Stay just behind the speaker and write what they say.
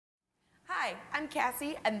Hi, I'm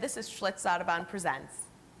Cassie, and this is Schlitz Audubon Presents.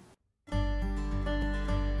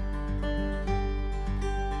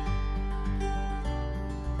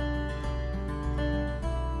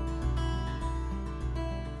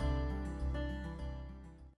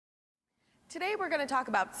 Today we're going to talk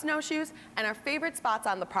about snowshoes and our favorite spots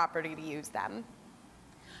on the property to use them.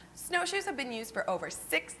 Snowshoes have been used for over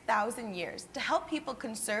 6,000 years to help people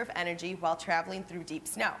conserve energy while traveling through deep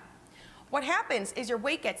snow. What happens is your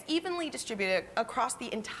weight gets evenly distributed across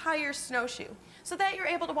the entire snowshoe so that you're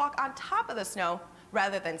able to walk on top of the snow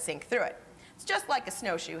rather than sink through it. It's just like a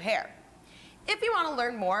snowshoe hare. If you want to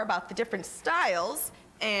learn more about the different styles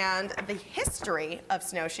and the history of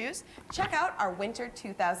snowshoes, check out our Winter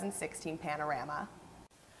 2016 panorama.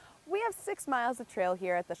 We have 6 miles of trail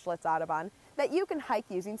here at the Schlitz Audubon that you can hike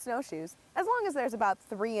using snowshoes as long as there's about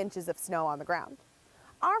 3 inches of snow on the ground.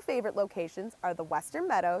 Our favorite locations are the Western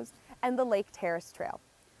Meadows and the Lake Terrace Trail.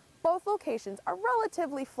 Both locations are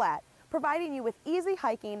relatively flat, providing you with easy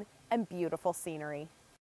hiking and beautiful scenery.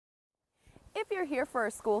 If you're here for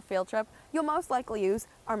a school field trip, you'll most likely use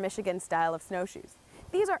our Michigan style of snowshoes.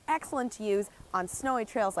 These are excellent to use on snowy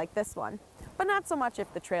trails like this one, but not so much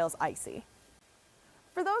if the trail's icy.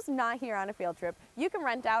 For those not here on a field trip, you can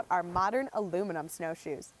rent out our modern aluminum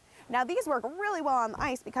snowshoes. Now these work really well on the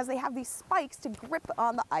ice because they have these spikes to grip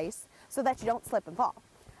on the ice so that you don't slip and fall.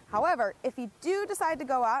 However, if you do decide to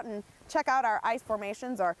go out and check out our ice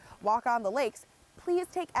formations or walk on the lakes, please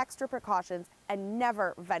take extra precautions and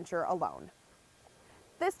never venture alone.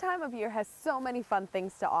 This time of year has so many fun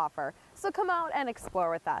things to offer, so come out and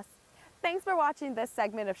explore with us. Thanks for watching this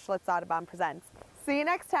segment of Schlitz Audubon Presents. See you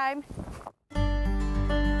next time!